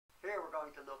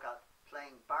going to look at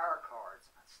playing bar chords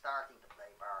and starting to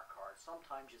play bar chords.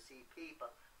 Sometimes you see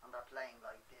people and they're playing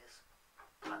like this,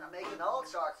 and they're making all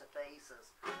sorts of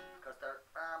faces because their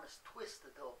arm is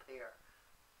twisted up here.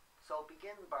 So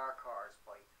begin bar chords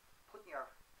by putting your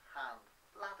hand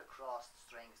flat across the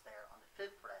strings there on the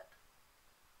 5th fret,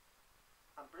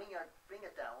 and bring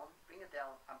it down,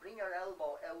 and bring your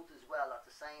elbow out as well at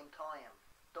the same time.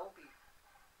 Don't be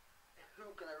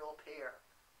hooking it up here.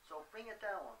 So bring it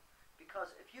down,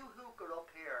 because if you hook it up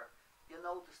here, you'll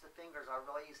notice the fingers are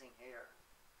rising here,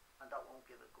 and that won't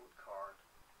give a good chord.